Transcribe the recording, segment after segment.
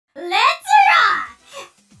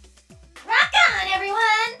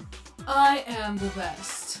am the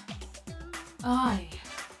best. I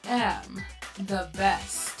am the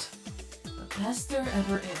best. The best there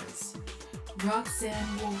ever is.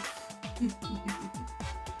 Roxanne Wolf.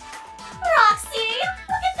 Roxy,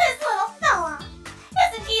 look at this little fella.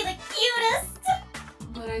 Isn't he the cutest?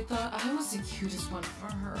 But I thought I was the cutest one for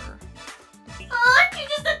her. Aren't you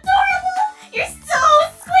just adorable? You're so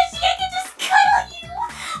squishy, I can just cuddle you.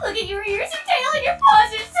 Look at your ears, your tail, and your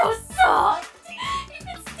paws are so soft. You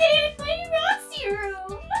can stay in my Roxy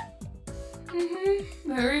room.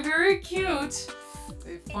 Very, very cute. I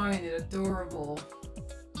find it adorable.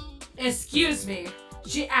 Excuse me,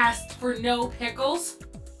 she asked for no pickles?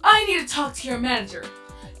 I need to talk to your manager.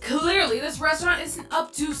 Clearly, this restaurant isn't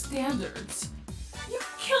up to standards. You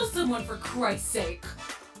kill someone for Christ's sake.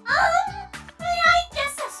 I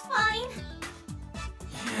guess that's fine.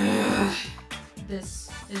 This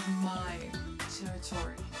is my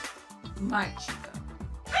territory. My Chica.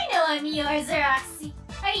 I know I'm yours, Roxy.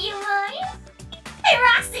 Are you mine? Hey,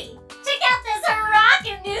 Roxy! Check out this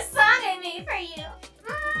rockin' new song I made for you.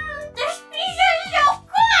 This pizza is so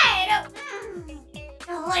good!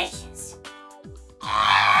 Delicious.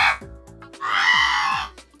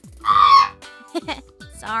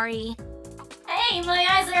 Sorry. Hey, my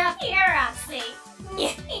eyes are up here, Roxy.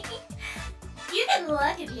 You can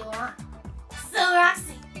look if you want. So,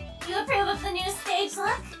 Roxy, you approve of the new stage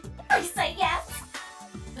look? At least I guess.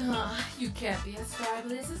 You can't be as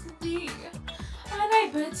fabulous as me. And I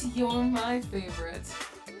bet you're my favorite.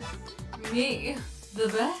 Me? The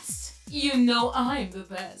best? You know I'm the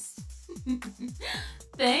best.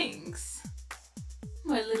 Thanks.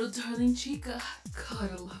 My little darling Chica.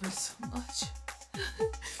 God, I love her so much.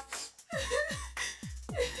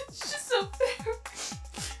 It's just so fair.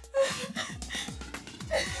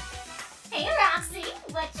 Hey, Roxy,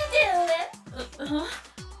 what you doing?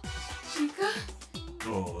 Chica?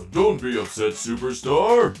 Oh, don't be upset,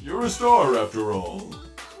 superstar. You're a star after all.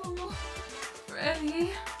 Oh,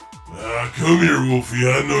 Freddy. Come here, Wolfie.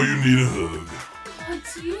 I know you need a hug.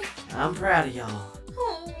 Monty. I'm proud of y'all.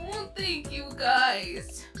 Oh, thank you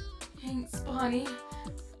guys. Thanks, Bonnie.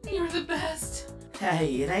 You're the best.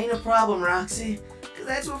 Hey, it ain't a problem, Roxy, because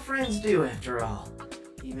that's what friends do after all.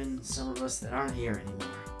 Even some of us that aren't here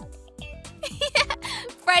anymore.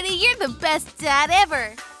 Freddy, you're the best dad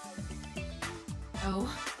ever. Oh,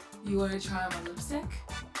 you want to try on my lipstick?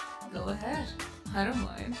 Go ahead. I don't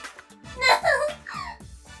mind.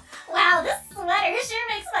 Wow, this sweater sure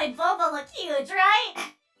makes my boba look huge, right?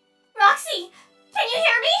 Roxy, can you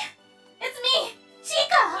hear me? It's me,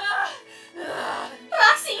 Chica.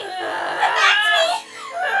 Roxy, come back to me.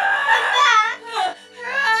 Come back.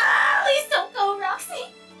 Please don't go, Roxy.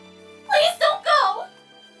 Please don't go.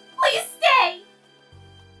 Please stay.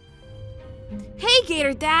 Hey,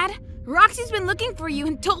 Gator Dad. Roxy's been looking for you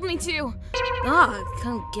and told me to.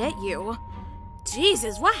 Come get you.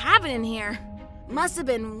 Jesus, what happened in here? Must have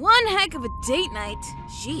been one heck of a date night.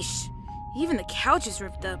 Sheesh. Even the couch is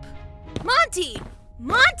ripped up. Monty!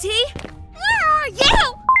 Monty! Where are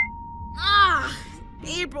you?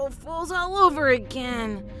 April Fools all over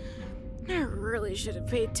again. I really should have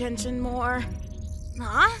paid attention more.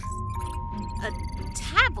 Huh? A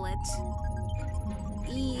tablet?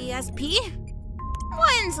 ESP?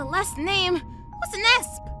 When's the last name? What's an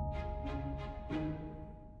ESP?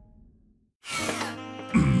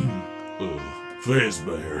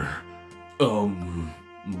 Fazbear.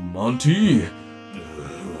 Monty?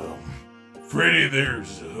 Freddy,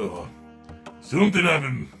 there's, something I've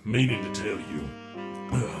been meaning to tell you.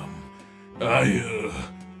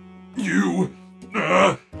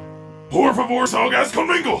 Por favor, salgas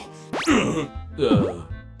conmigo!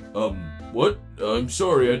 What? I'm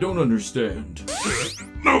sorry, I don't understand.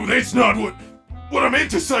 No, that's not what I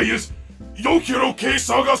meant to say is, yo quiero que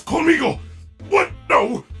salgas conmigo! What?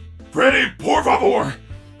 No! Freddy, por favor!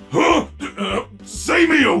 Huh? Say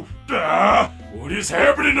me, what is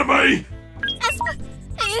happening to me?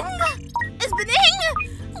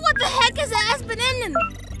 Espading? What the heck is Espading?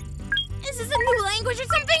 Is this a new language or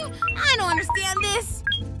something? I don't understand this.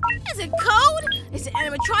 Is it code? Is it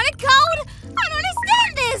animatronic code? I don't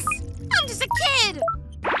understand this. I'm just a kid.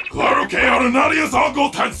 Claro que ahora nadie es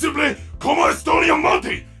algo tan simple como Estonia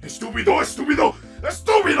Monty. Estúpido, estúpido,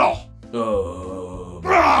 estúpido!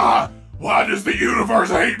 Why does the universe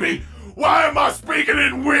hate me? Why am I speaking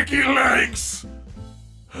in wiki links?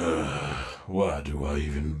 Why do I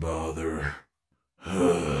even bother?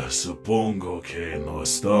 Supongo que no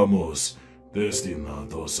estamos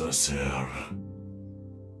destinados a ser.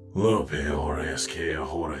 Lo peor es que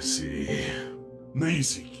ahora sí. Ni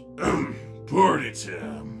siquiera... Party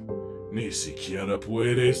time. Ni siquiera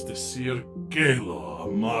puedes decir que lo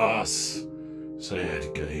amas.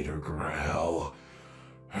 Sad gator growl.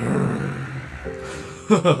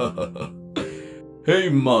 Hey,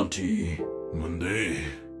 Monty. Monday.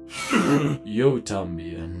 Yo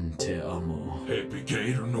también te amo. Happy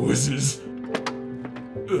gator noises.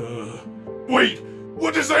 Wait,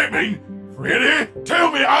 what does that mean? Freddy,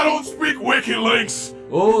 tell me I don't speak WikiLinks.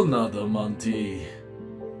 Oh, nada, Monty.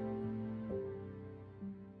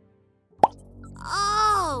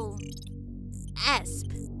 Oh! Esp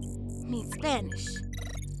means Spanish.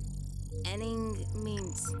 Enning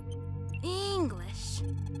means English.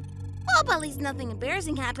 Hope at least nothing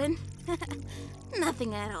embarrassing happened.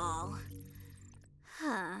 Nothing at all.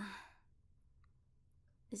 Huh.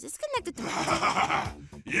 Is this connected to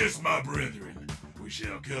Monty? Yes, my brethren. We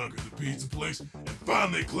shall conquer the pizza place and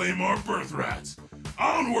finally claim our birthrights.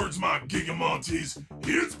 Onwards, my Gigamonties.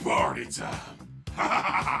 It's party time. Ha ha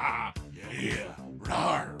ha ha! Yeah,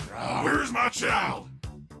 rawr, rawr. Where's my child?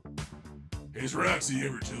 Has Roxy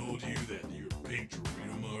ever told you that your pink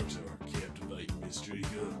Dorito marks are captivating, Miss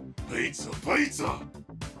Chica? Pizza, pizza!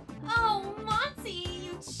 Oh, Monty,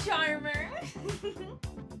 you charmer.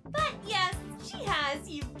 But yes, she has,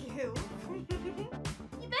 you goof.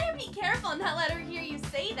 You better be careful and not let her hear you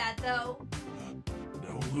say that, though.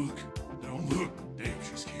 Don't look. Don't look. Damn,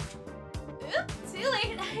 she's cute. Oops, too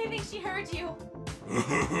late. I think she heard you.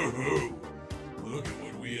 Look at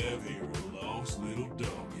what we have here, a lost little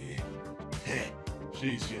doggy. Heh,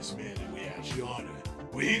 she's just mad that we outshot her.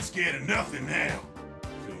 We ain't scared of nothing now.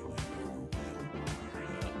 Feeling overwhelmed by her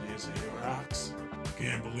hotness, eh, Rox?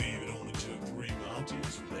 Can't believe it only took 3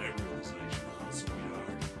 Monties for that realization, huh, sweetheart?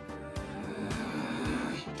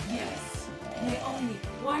 Yes, and they only need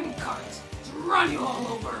one cart to run you all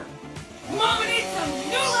over. Mama needs some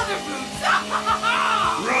new leather boots.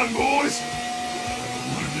 Run, boys!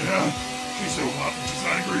 Put her down. She's so hot when she's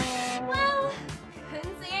angry. Well,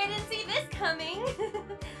 couldn't say I didn't see this coming.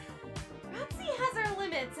 Roxy has her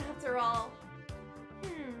limits, after all.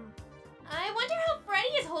 I wonder how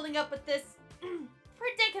Freddy is holding up with this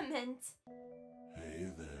predicament. Hey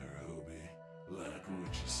there, Hobie. Like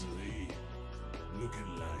what you see.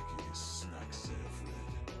 Looking like you snack Fred.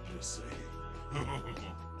 Just saying.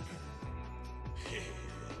 You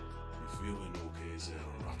feeling okay,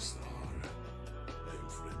 Zell Rockstar? I'm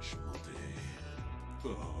French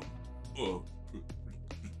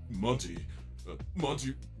Monty.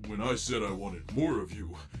 Monty, when I said I wanted more of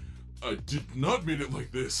you, I did not mean it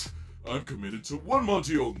like this. I'm committed to one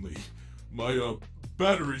Monty only. My,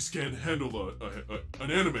 batteries can't handle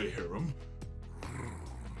an anime harem.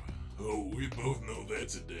 Oh, we both know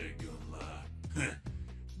that's a daggone lie.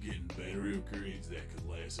 Getting battery upgrades that could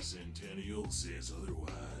last a centennial says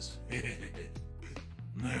otherwise.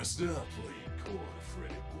 Now stop playing coy,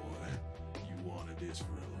 Freddy boy. You wanted this for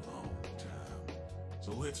a long time.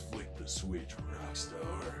 So let's flick the switch,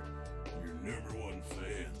 Rockstar. Your #1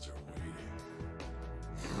 fans are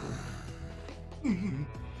waiting.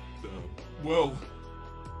 Well...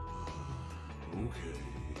 Okay,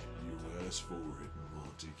 you asked for it,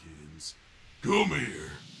 Montykins. Come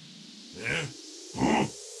here. Eh? Huh?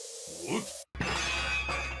 What?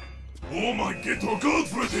 Oh my guitar god,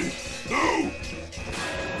 Freddy! No!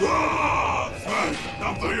 Ah!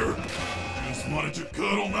 Not there! Just wanted to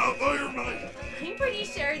cuddle, not there, mate! I'm pretty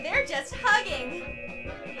sure they're just hugging.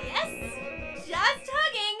 Yes, just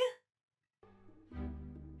hugging.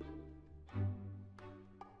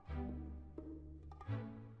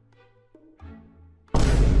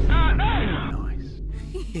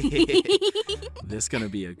 This gonna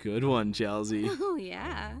be a good one, Jelzy. Oh,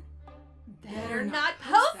 yeah. Better not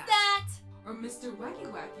post that. Or Mr. Wacky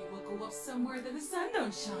Wacky will go up somewhere that the sun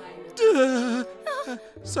don't shine.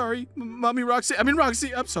 Sorry, Mommy Roxy.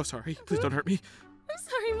 Roxy. I'm so sorry. Please don't hurt me. I'm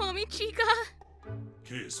sorry, Mommy Chica.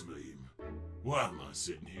 Kiss me. Why am I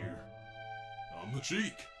sitting here? On the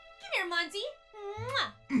cheek. Come here, Monty.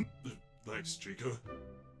 Mwah. Thanks, Chica.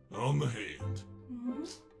 On the hand.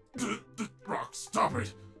 Rock, stop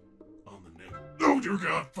it! On the neck. Oh, dear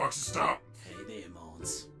God, Foxy, stop! Hey there,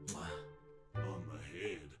 Mons. On the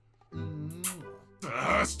head.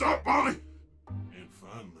 Stop, Molly! And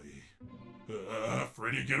finally,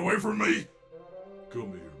 Freddy, get away from me!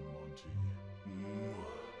 Come here,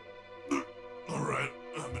 Monty. Alright,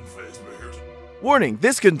 I've been phased. Warning,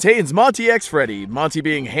 this contains Monty x Freddy. Monty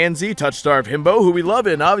being handsy, touch-starved himbo, who we love,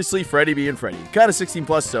 and obviously Freddy being Freddy. Kinda 16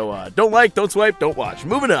 plus, so don't like, don't swipe, don't watch.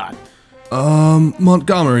 Moving on.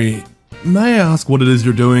 Montgomery, may I ask what it is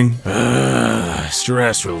you're doing?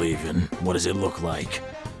 Stress relieving. What does it look like?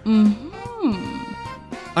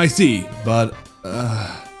 I see, but,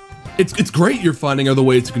 it's great you're finding other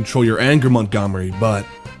ways to control your anger, Montgomery, but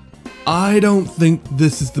I don't think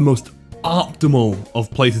this is the most optimal of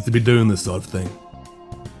places to be doing this sort of thing.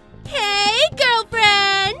 Hey,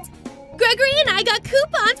 girlfriend! Gregory and I got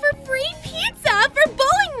coupons for free pizza for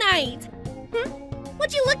bowling night!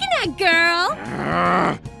 What you looking at, girl?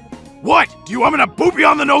 What? Do you want me to boop you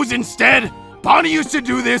on the nose instead? Bonnie used to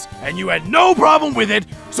do this, and you had no problem with it,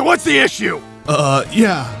 so what's the issue?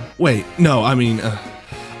 Yeah. Wait, no, I mean,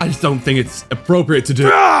 I just don't think it's appropriate to do—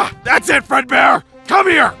 That's it, Fredbear! Come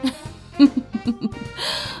here!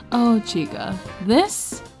 Oh, Chica,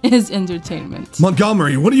 this is entertainment.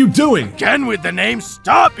 Montgomery, what are you doing? Again with the name,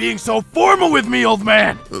 stop being so formal with me, old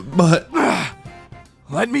man! But—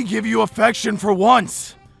 Let me give you affection for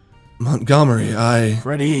once. Montgomery,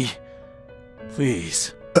 Freddy,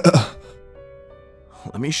 please.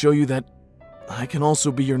 Let me show you that I can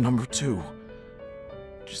also be your number 2.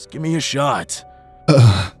 Just give me a shot.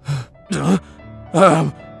 What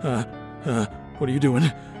are you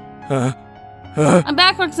doing? I'm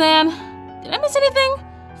back, Roxanne. Did I miss anything?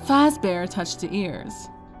 Fazbear touched the ears.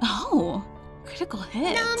 Oh, critical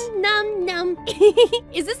hit. Num, num.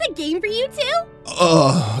 Is this a game for you two?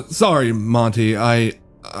 Sorry, Monty, I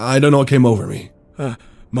don't know what came over me.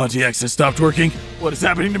 Monty X has stopped working. What is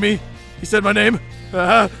happening to me? He said my name.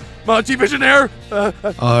 Monty Visionaire.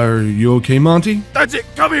 Are you okay, Monty? That's it.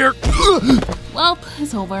 Come here. Well,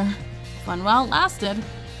 it's over. Fun while it lasted.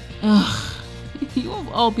 Ugh. You of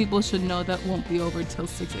all people should know that won't be over till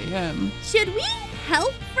 6 a.m. Should we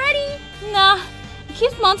help Freddy? Nah, it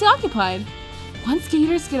keeps Monty occupied. Once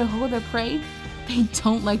gators get a hold of their prey, they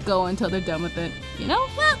don't let go until they're done with it, you know?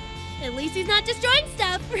 Well, at least he's not destroying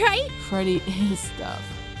stuff, right? Freddy is stuff.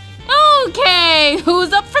 Okay,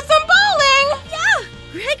 who's up for some bowling? Yeah,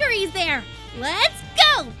 Gregory's there. Let's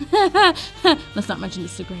go. Let's not mention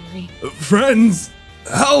this to Gregory. Friends,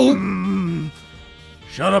 help!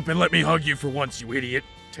 Shut up and let me hug you for once, you idiot.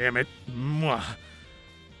 Damn it. Mwah.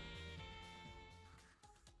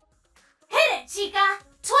 Hit it, Chica!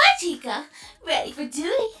 Toy Chica! Ready for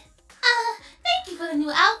duty? Thank you for the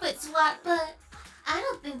new outfit swap, but I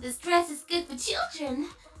don't think this dress is good for children.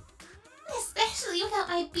 Especially without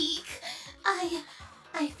my beak.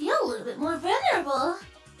 I feel a little bit more vulnerable.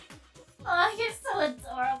 Oh, you're so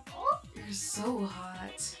adorable. You're so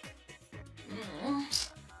hot.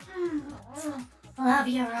 Love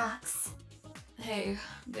you, Rox. Hey,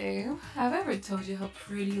 babe, have I ever told you how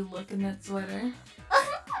pretty you look in that sweater?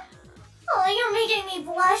 Oh, you're making me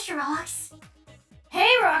blush, Rox. Hey,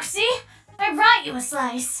 Roxy, I brought you a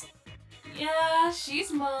slice. Yeah,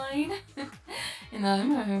 she's mine. And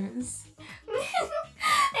I'm hers.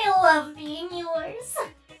 I love being yours.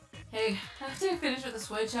 Hey, after I finish with the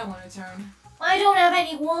switch, I want to turn. I don't have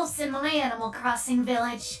any wolves in my Animal Crossing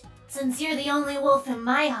village, since you're the only wolf in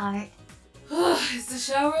my heart. Is the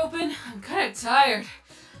shower open? I'm kind of tired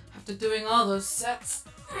after doing all those sets.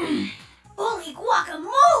 Holy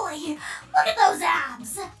guacamole! Look at those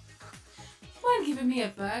abs! Mind giving me a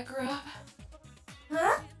back rub?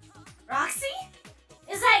 Huh? Roxy?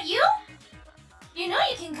 Is that you? You know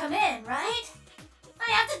you can come in, right?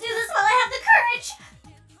 I have to do this while I have the courage!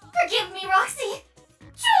 Forgive me, Roxy!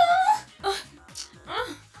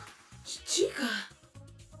 Chica,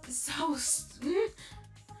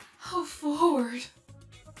 how forward.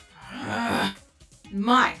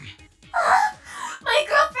 Mine. My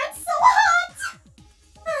girlfriend's so hot!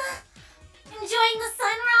 Enjoying the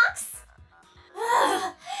sun, Rox?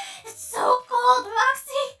 It's so cold,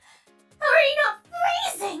 Roxy! How are you not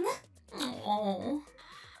freezing? Oh,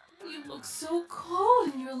 you look so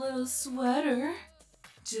cold in your little sweater.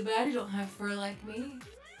 Too bad you don't have fur like me.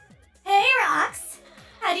 Hey, Rox!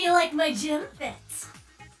 How do you like my gym fit?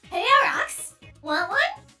 Hey, Rox! Want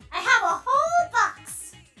one? I have a whole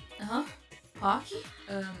box! Uh-huh. Pocky?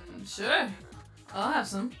 Sure. I'll have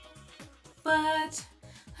some. But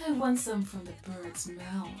I want some from the bird's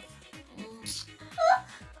mouth. I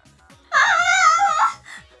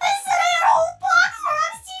said I had a whole box,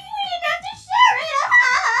 Roxy! We didn't have to share it!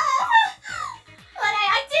 But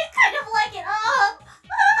I did kind of like it.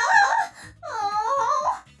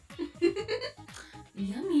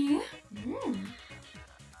 Yummy.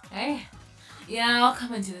 Hey. Yeah, I'll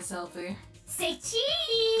come into the selfie. Say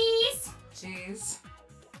cheese! Cheese.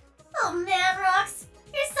 Oh man, Rox,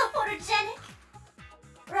 you're so photogenic.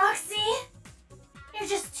 Roxy, you're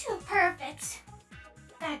just too perfect.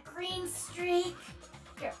 That green streak,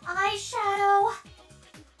 your eyeshadow.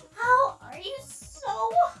 How are you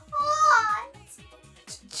so hot?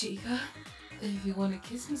 Chica, if you want to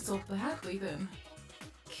kiss me so badly, then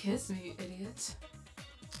kiss me, you idiot.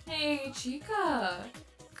 Hey, Chica.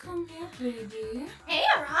 Come here, baby. Hey,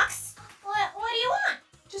 Rox. What do you want?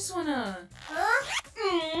 Just wanna... Huh?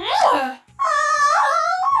 Oh!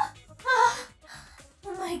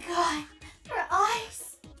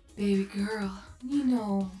 Baby girl, you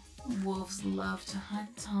know wolves love to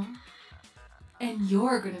hunt, huh? And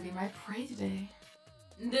you're gonna be my prey today.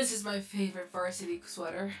 This is my favorite varsity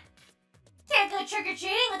sweater. Can't go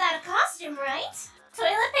trick-or-treating without a costume, right?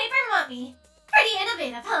 Toilet paper mummy. Pretty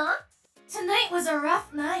innovative, huh? Tonight was a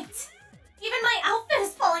rough night. Even my outfit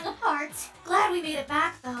is falling apart. Glad we made it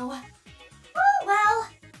back, though. Oh, well.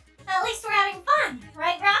 At least we're having fun,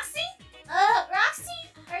 right, Roxy?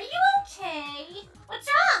 Roxy, are you okay? What's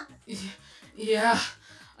wrong? Yeah,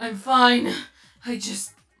 I'm fine.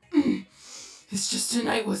 It's just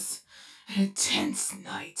tonight was an intense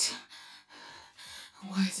night.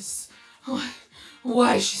 Why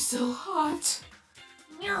is she so hot?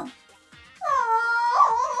 No.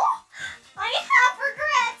 Oh, I have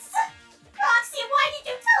regrets. Roxy, why did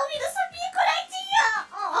you tell me this would be a good idea?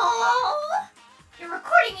 Oh, you're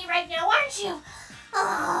recording me right now, aren't you?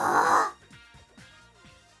 Oh.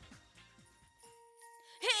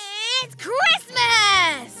 It's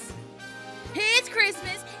Christmas! It's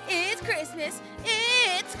Christmas! It's Christmas!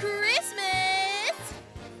 It's Christmas!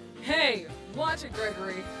 Hey, watch it,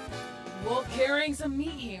 Gregory. Wolf carrying some meat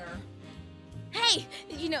here. Hey,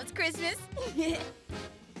 did you know it's Christmas?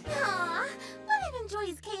 Aw, let him enjoy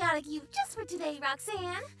his chaotic youth just for today,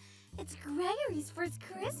 Roxanne. It's Gregory's first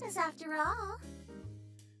Christmas after all.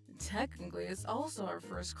 Technically, it's also our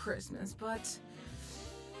first Christmas, but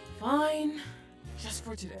fine, just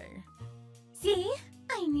for today. See?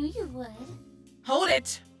 I knew you would. Hold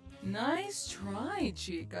it! Nice try,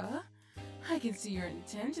 Chica. I can see your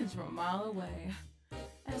intentions from a mile away.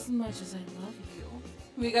 As much as I love you,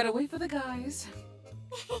 we gotta wait for the guys.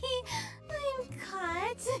 I'm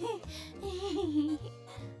caught.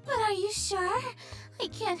 But are you sure? I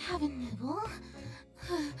can't have a nibble.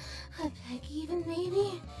 A peck even,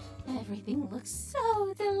 maybe? Everything looks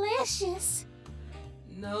so delicious.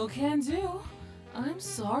 No can do. I'm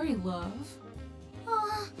sorry, love.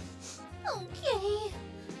 Oh, okay.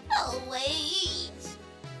 Oh, wait.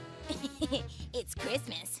 It's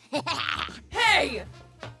Christmas. Hey!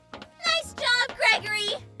 Nice job,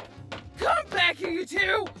 Gregory! Come back here, you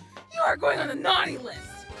two! You are going on the naughty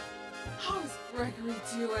list! How does Gregory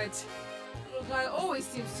do it? Little guy always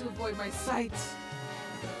seems to avoid my sight.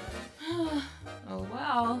 Oh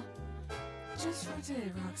well. Just for today,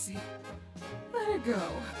 Roxy. Let her go.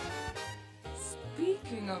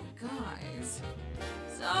 Speaking of guys,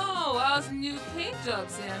 so how's the new paint job,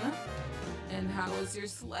 Santa? And how was your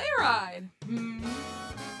sleigh ride?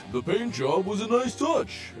 The paint job was a nice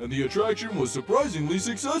touch, and the attraction was surprisingly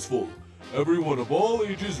successful. Everyone of all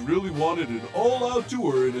ages really wanted an all-out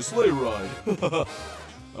tour in a sleigh ride.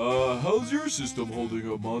 How's your system holding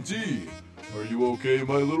up, Monty? Are you okay,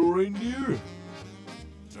 my little reindeer?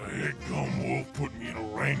 Dadgum wolf put me in a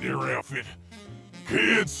reindeer outfit.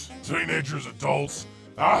 Kids, teenagers, adults,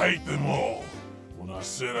 I hate them all. When I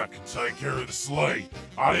said I could take care of the sleigh,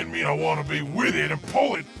 I didn't mean I want to be with it and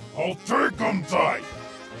pull it all dadgum tight.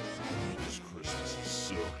 This Christmas has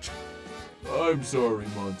sucked. I'm sorry,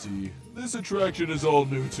 Monty. This attraction is all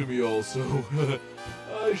new to me also.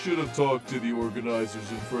 I should have talked to the organizers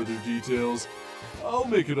in further details. I'll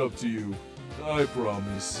make it up to you. I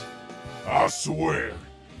promise. I swear,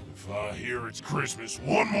 if I hear it's Christmas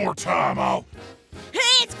one more time, I'll... Hey,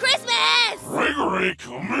 it's Christmas! Gregory,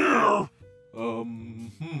 come here!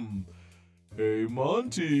 Hey,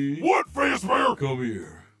 Monty. What, Fazbear? Come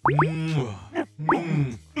here.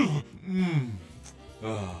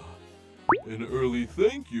 An early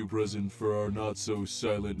thank you present for our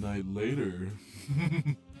not-so-silent night later.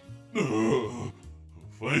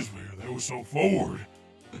 Fazbear, that was so forward.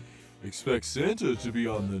 Expect Santa to be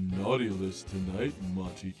on the naughty list tonight,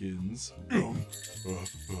 Montykins.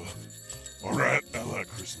 Alright, I like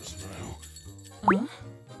Christmas now. Huh?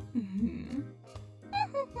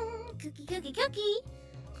 Cookie, cookie, cookie.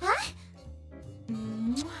 Huh?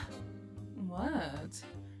 What?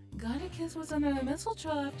 Gotta kiss what's under the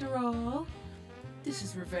mistletoe after all. This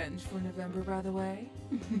is revenge for November, by the way.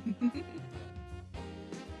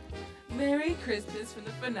 Merry Christmas from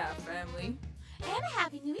the FNAF family. And a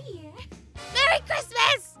Happy New Year. Merry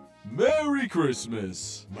Christmas! Merry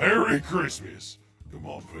Christmas! Merry Christmas! Come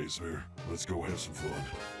on, Fazbear, let's go have some fun.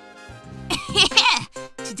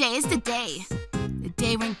 Today is the day. The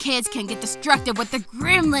day when kids can get destructive with their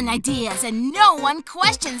gremlin ideas and no one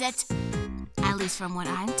questions it. At least from what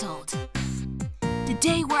I'm told. The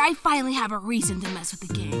day where I finally have a reason to mess with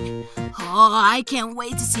the gang. Oh, I can't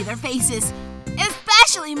wait to see their faces.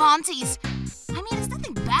 Especially Monty's. I mean, it's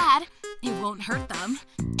nothing bad. It won't hurt them.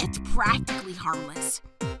 It's practically harmless.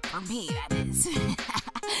 For me, that is.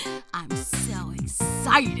 I'm so excited.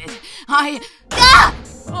 excited. Ah!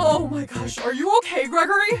 Oh my gosh, are you okay,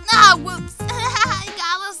 Gregory? Ah, whoops. I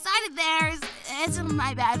got a little excited there. It's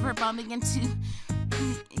my bad for bumping into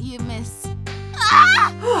you, miss.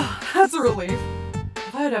 Ah! That's a relief.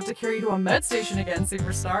 I'd have to carry you to a med station again,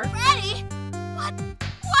 Superstar. Freddy?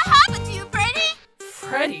 What happened to you, Freddy?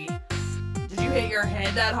 Freddy? Did you hit your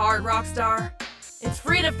head that hard, Rockstar? It's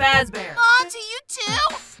Frida Fazbear. Monty, you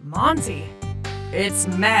too? Monty? It's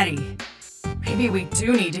Maddie. Maybe we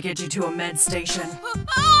do need to get you to a med station. Who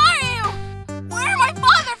are you? Where are my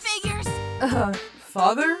father figures?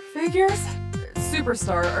 Father figures?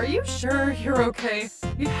 Superstar, are you sure you're okay?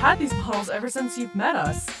 We've had these models ever since you've met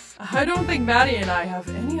us. I don't think Maddie and I have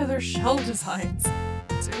any other shell designs.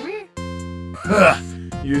 Do we? Ha!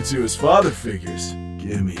 You two as father figures.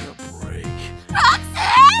 Give me a break.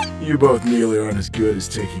 Roxanne! You both nearly aren't as good as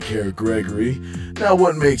taking care of Gregory. Now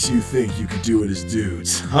what makes you think you could do it as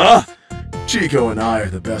dudes, huh? Chico and I are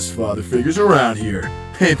the best father figures around here.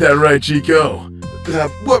 Ain't that right, Chico?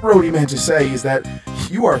 What Rhodey meant to say is that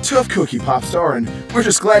you are a tough cookie, pop star, and we're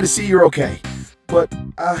just glad to see you're okay. But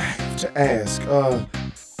I have to ask,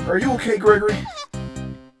 are you okay, Gregory?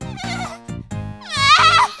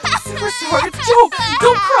 Superstar, it's Joe!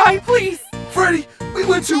 Don't cry, please! Freddy, we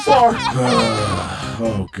went too far!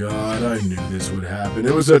 Oh god, I knew this would happen.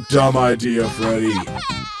 It was a dumb idea, Freddy.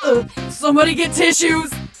 Somebody get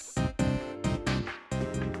tissues!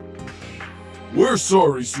 We're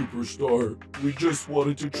sorry, Superstar. We just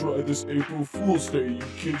wanted to try this April Fool's Day you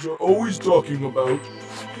kids are always talking about,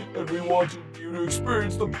 and we wanted you to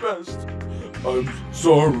experience the best. I'm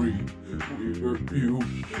sorry. We hurt you.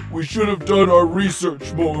 We should have done our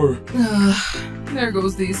research more. There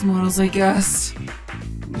goes these models, I guess.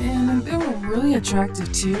 Man, they were really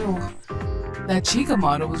attractive too. That Chica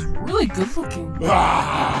model was really good looking.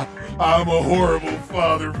 Ah, I'm a horrible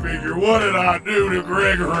father figure. What did I do to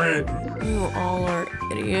Gregory? You all are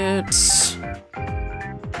idiots.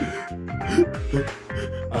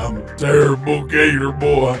 I'm a terrible gator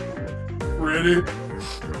boy. Ready?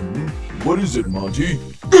 What is it, Monty?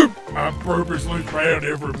 I purposely planned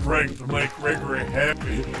every prank to make Gregory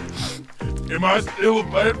happy. Am I still a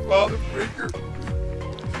bad father figure?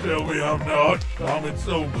 Tell me I'm not. I'm in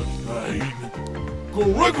so much pain.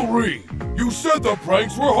 Gregory! You said the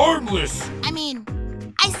pranks were harmless! I mean,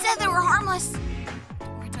 I said they were harmless.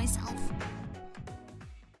 Word myself.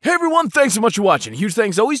 Hey everyone, thanks so much for watching. Huge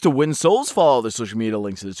thanks always to WhenSouls. Follow all their social media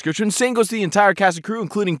links in the description. Same goes to the entire cast and crew,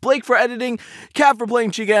 including Blake for editing, Kat for playing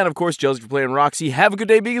Chica, and of course Jelzyart for playing Roxy. Have a good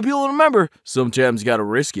day being a people, and remember, sometimes you gotta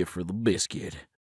risk it for the biscuit.